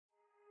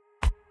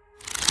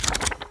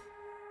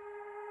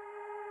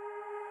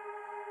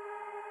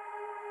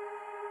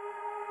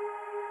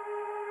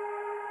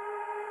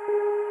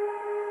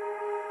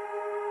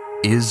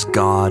Is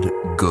God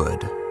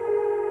good,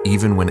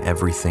 even when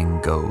everything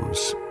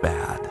goes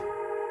bad?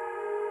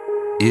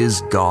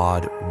 Is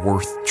God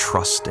worth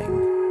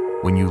trusting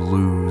when you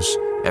lose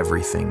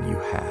everything you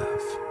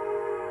have?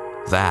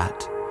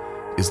 That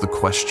is the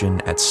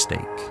question at stake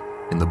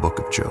in the book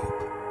of Job.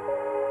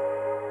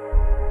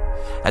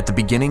 At the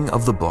beginning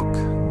of the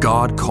book,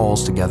 God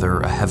calls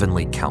together a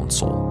heavenly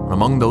council, and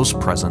among those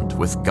present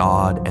with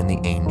God and the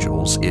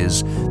angels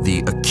is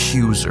the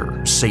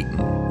accuser,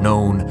 Satan,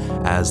 known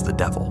as the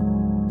devil.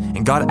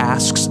 And God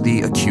asks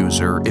the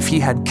accuser if he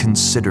had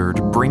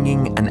considered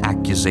bringing an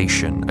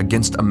accusation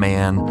against a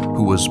man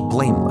who was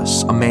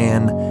blameless, a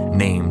man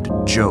named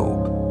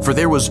Job. For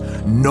there was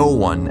no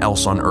one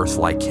else on earth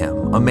like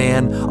him, a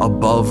man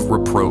above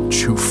reproach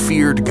who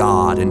feared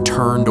God and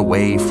turned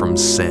away from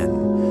sin.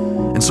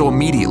 And so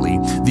immediately,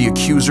 the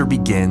accuser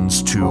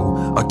begins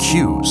to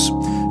accuse.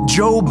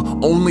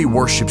 Job only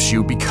worships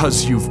you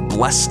because you've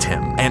blessed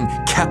him and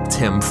kept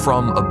him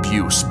from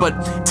abuse.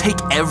 But take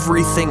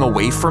everything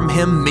away from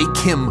him, make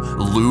him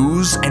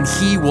lose, and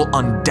he will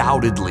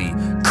undoubtedly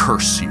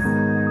curse you.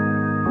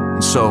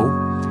 And so,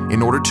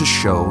 in order to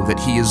show that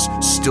he is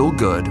still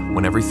good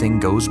when everything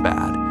goes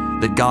bad,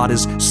 that God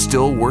is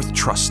still worth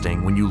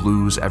trusting when you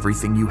lose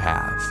everything you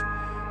have,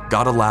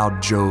 God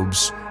allowed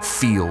Job's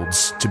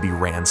fields to be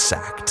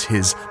ransacked,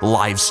 his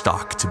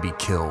livestock to be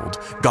killed.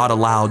 God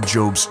allowed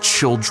Job's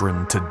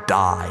children to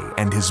die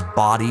and his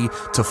body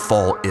to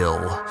fall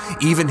ill.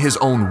 Even his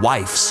own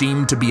wife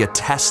seemed to be a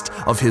test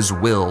of his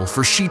will,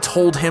 for she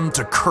told him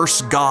to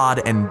curse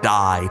God and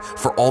die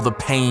for all the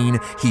pain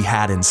he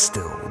had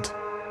instilled.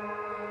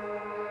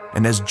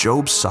 And as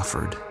Job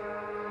suffered,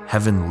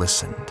 heaven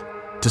listened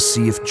to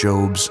see if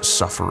Job's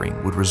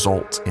suffering would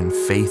result in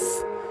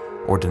faith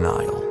or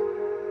denial.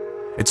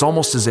 It's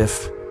almost as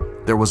if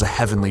there was a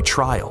heavenly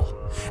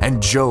trial,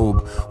 and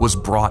Job was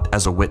brought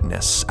as a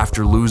witness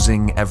after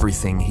losing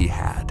everything he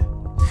had.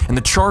 And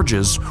the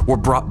charges were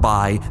brought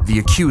by the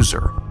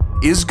accuser.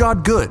 Is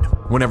God good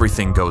when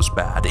everything goes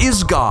bad?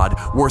 Is God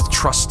worth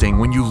trusting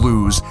when you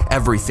lose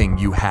everything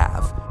you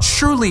have?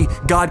 Surely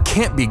God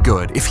can't be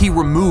good if he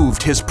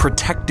removed his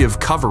protective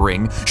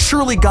covering.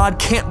 Surely God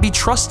can't be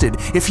trusted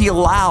if he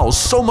allows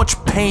so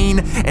much pain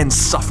and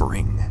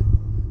suffering.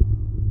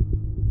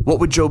 What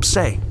would Job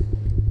say?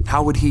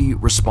 How would he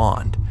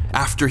respond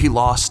after he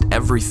lost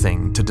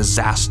everything to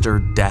disaster,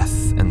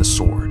 death, and the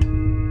sword?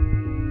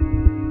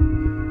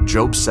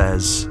 Job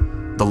says,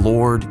 "The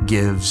Lord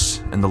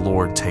gives and the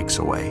Lord takes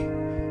away.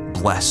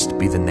 Blessed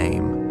be the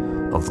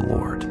name of the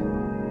Lord."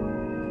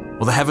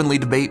 Well, the heavenly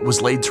debate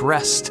was laid to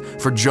rest,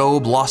 for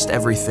Job lost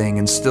everything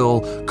and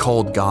still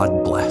called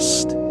God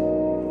blessed.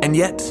 And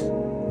yet,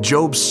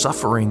 Job's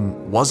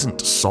suffering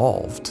wasn't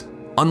solved.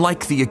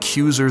 Unlike the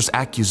accuser's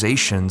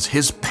accusations,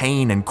 his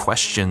pain and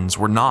questions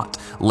were not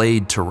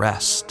laid to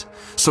rest.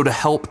 So to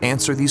help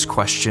answer these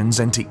questions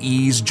and to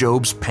ease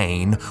Job's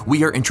pain,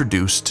 we are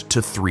introduced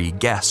to three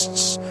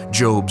guests,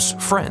 Job's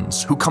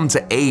friends, who come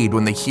to aid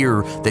when they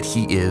hear that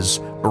he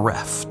is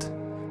bereft.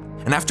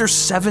 And after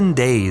 7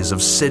 days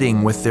of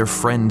sitting with their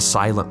friend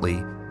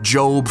silently,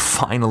 Job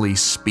finally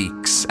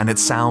speaks, and it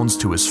sounds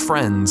to his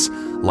friends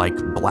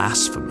like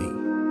blasphemy.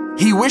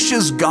 He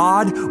wishes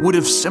God would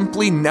have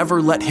simply never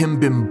let him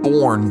been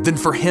born than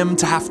for him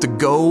to have to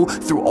go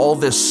through all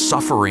this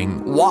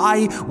suffering.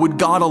 Why would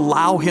God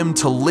allow him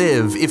to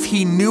live if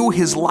he knew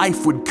his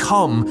life would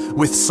come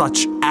with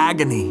such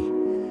agony?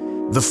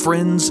 The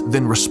friends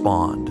then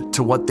respond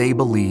to what they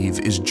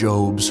believe is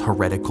Job's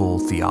heretical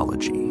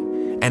theology.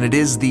 And it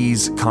is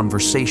these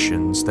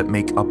conversations that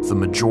make up the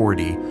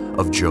majority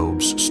of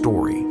Job's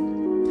story.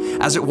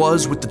 As it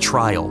was with the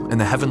trial in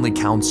the heavenly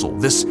council,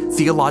 this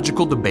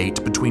theological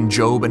debate between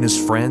Job and his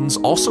friends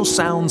also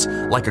sounds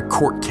like a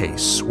court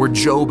case where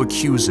Job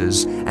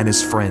accuses and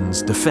his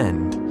friends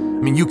defend.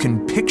 I mean, you can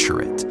picture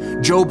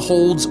it. Job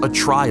holds a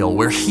trial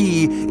where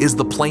he is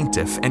the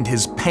plaintiff and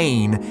his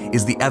pain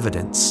is the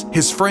evidence.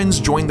 His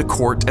friends join the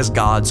court as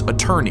God's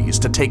attorneys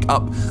to take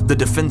up the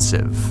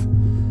defensive.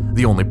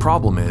 The only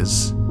problem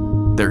is,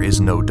 there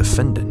is no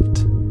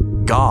defendant.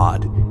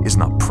 God is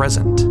not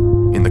present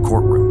in the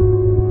courtroom.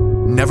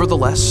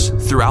 Nevertheless,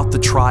 throughout the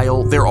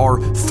trial, there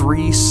are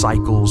 3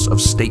 cycles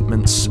of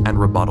statements and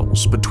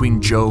rebuttals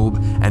between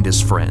Job and his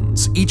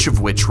friends, each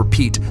of which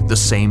repeat the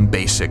same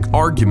basic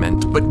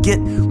argument, but get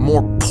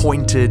more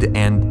pointed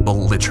and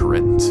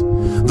belligerent.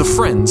 The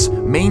friends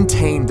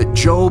maintain that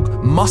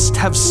Job must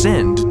have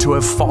sinned to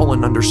have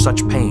fallen under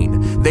such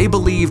pain. They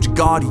believed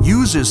God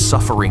uses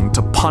suffering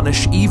to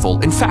punish evil.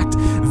 In fact,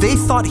 they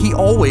thought he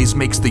always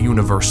makes the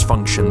universe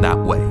function that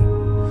way.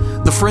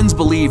 The friends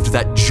believed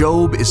that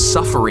Job is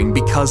suffering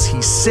because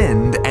he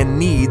sinned and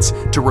needs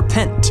to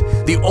repent.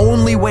 The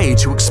only way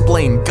to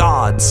explain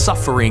God's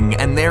suffering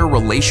and their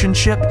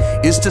relationship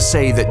is to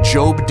say that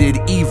Job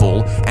did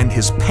evil and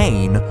his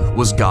pain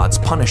was God's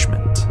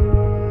punishment.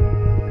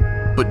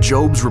 But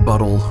Job's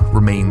rebuttal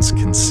remains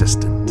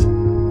consistent.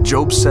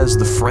 Job says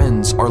the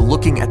friends are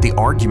looking at the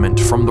argument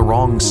from the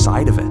wrong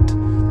side of it.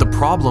 The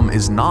problem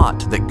is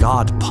not that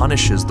God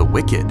punishes the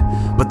wicked,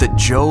 but that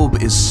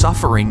Job is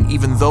suffering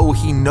even though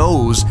he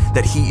knows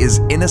that he is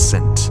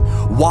innocent.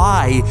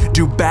 Why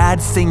do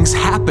bad things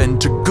happen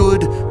to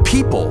good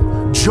people?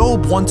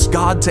 Job wants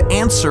God to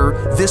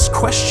answer this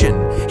question.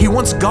 He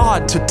wants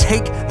God to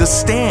take the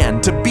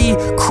stand, to be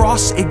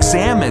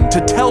cross-examined,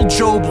 to tell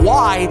Job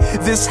why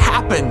this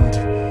happened.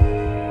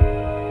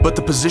 But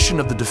the position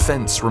of the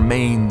defense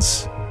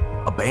remains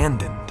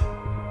abandoned.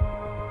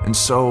 And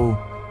so,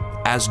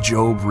 as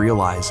Job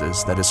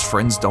realizes that his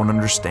friends don't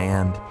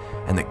understand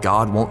and that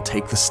God won't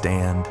take the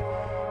stand,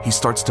 he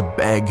starts to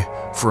beg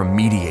for a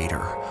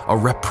mediator, a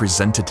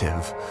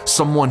representative,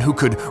 someone who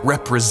could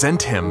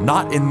represent him,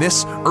 not in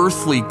this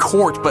earthly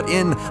court, but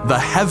in the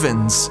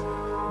heavens.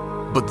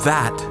 But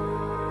that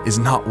is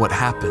not what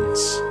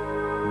happens.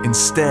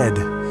 Instead,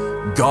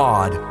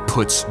 God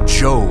puts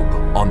Job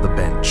on the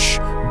bench.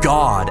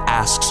 God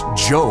asks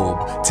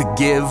Job to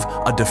give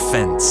a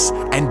defense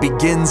and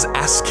begins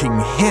asking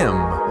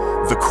him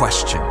the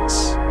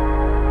questions.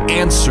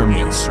 Answer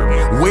me.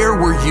 Where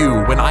were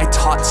you when I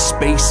taught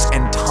space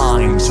and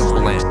time to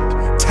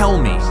blend?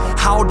 Tell me,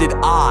 how did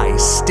I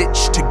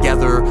stitch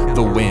together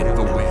the wind?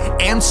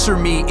 Answer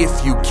me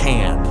if you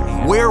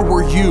can. Where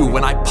were you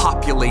when I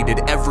populated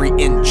every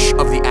inch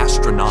of the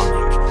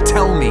astronomic?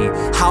 Tell me,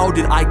 how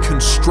did I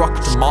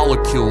construct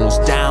molecules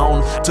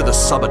down to the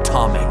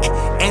subatomic?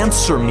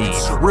 Answer me,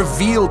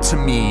 reveal to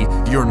me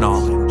your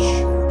knowledge.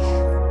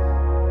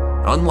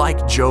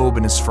 Unlike Job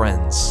and his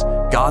friends,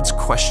 God's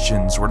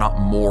questions were not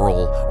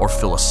moral or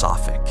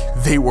philosophic.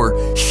 They were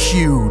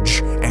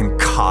huge and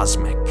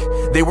cosmic.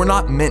 They were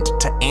not meant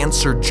to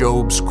answer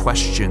Job's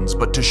questions,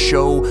 but to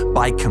show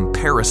by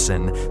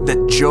comparison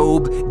that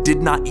Job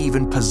did not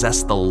even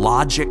possess the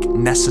logic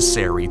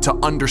necessary to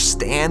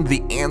understand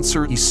the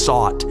answer he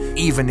sought,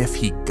 even if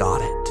he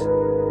got it.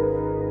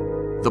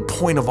 The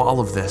point of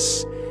all of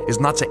this is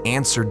not to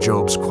answer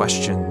Job's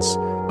questions,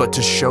 but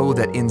to show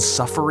that in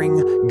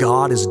suffering,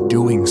 God is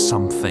doing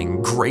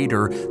something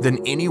greater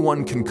than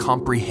anyone can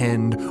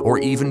comprehend or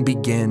even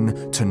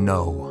begin to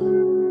know.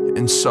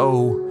 And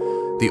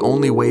so, the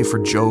only way for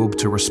Job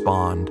to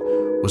respond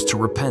was to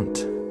repent,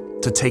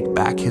 to take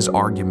back his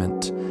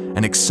argument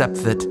and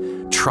accept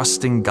that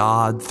trusting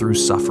God through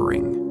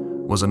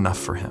suffering was enough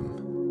for him.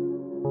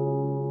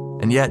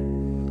 And yet,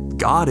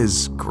 God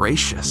is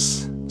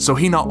gracious, so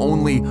he not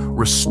only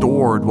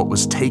restored what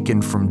was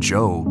taken from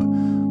Job,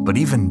 but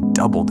even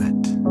doubled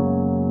it.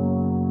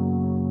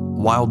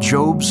 While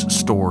Job's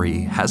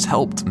story has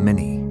helped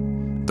many,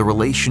 the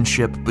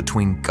relationship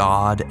between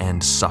God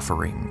and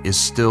suffering is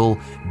still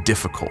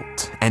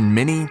difficult, and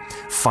many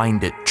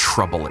find it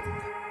troubling.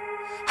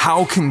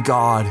 How can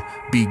God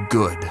be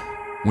good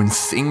when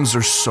things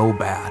are so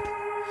bad?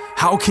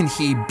 How can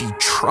he be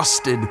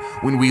trusted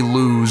when we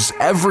lose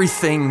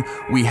everything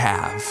we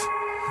have?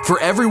 For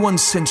everyone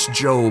since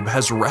Job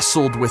has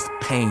wrestled with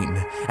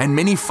pain, and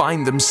many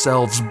find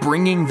themselves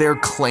bringing their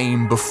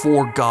claim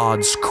before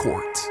God's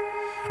court.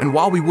 And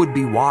while we would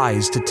be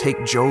wise to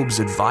take Job's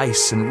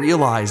advice and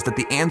realize that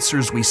the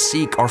answers we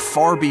seek are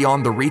far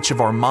beyond the reach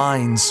of our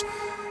minds,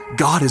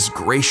 God is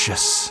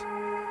gracious.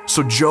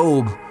 So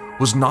Job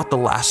was not the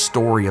last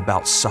story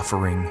about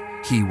suffering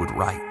he would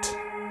write.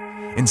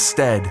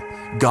 Instead,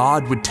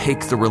 God would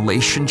take the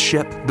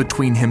relationship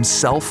between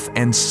himself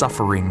and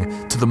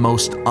suffering to the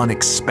most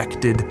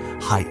unexpected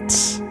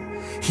heights.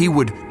 He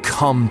would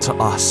come to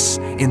us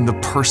in the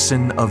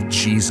person of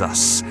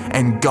Jesus,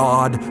 and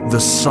God the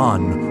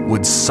Son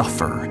would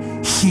suffer.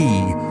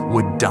 He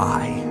would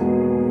die.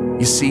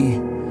 You see,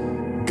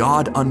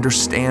 God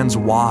understands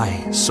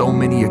why so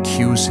many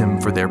accuse him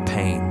for their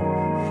pain.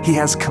 He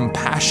has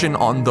compassion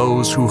on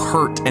those who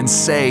hurt and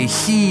say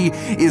he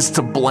is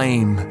to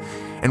blame.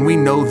 And we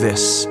know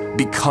this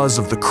because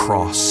of the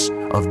cross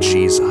of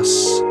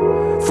Jesus.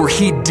 For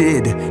he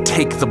did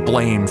take the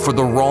blame for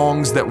the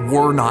wrongs that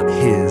were not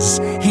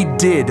his. He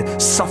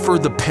did suffer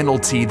the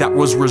penalty that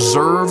was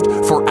reserved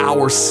for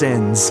our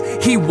sins.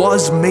 He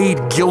was made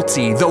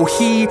guilty, though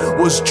he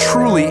was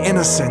truly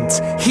innocent.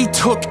 He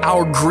took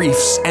our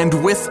griefs and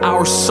with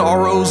our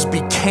sorrows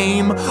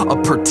became a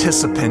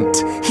participant.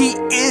 He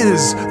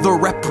is the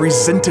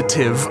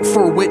representative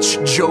for which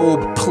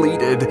Job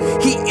pleaded.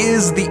 He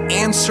is the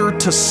answer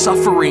to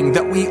suffering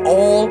that we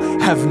all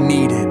have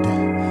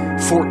needed.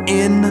 For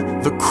in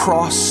the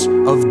cross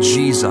of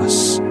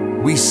Jesus,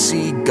 we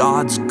see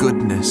God's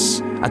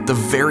goodness at the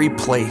very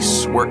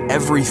place where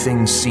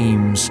everything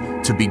seems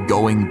to be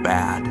going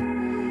bad.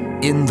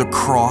 In the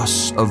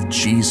cross of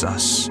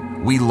Jesus,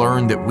 we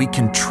learn that we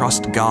can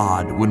trust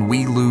God when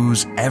we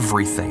lose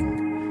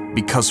everything,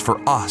 because for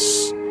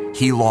us,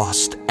 he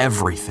lost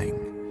everything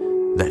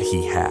that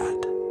he had.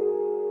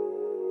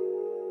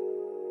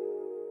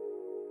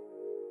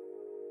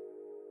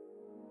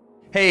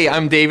 Hey,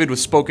 I'm David with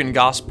Spoken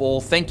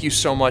Gospel. Thank you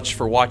so much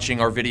for watching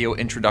our video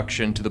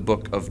introduction to the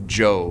book of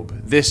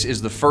Job. This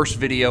is the first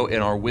video in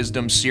our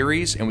wisdom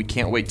series, and we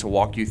can't wait to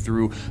walk you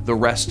through the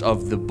rest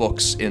of the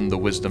books in the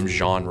wisdom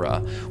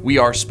genre. We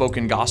are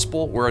Spoken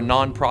Gospel. We're a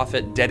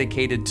nonprofit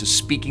dedicated to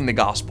speaking the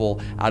gospel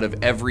out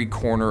of every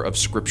corner of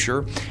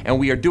Scripture, and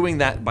we are doing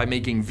that by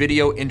making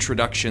video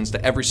introductions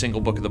to every single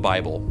book of the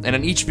Bible. And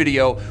in each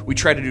video, we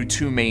try to do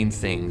two main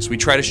things. We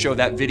try to show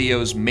that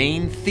video's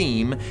main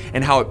theme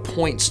and how it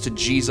points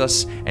to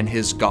Jesus and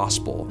his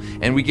gospel.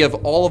 And we give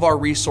all of our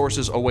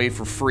resources away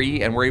for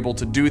free, and we're able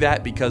to do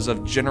that because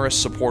of generous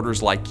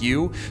supporters like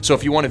you. So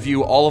if you want to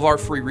view all of our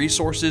free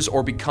resources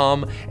or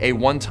become a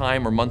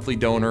one-time or monthly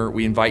donor,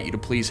 we invite you to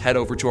please head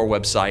over to our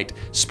website,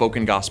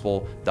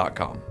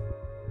 spokengospel.com.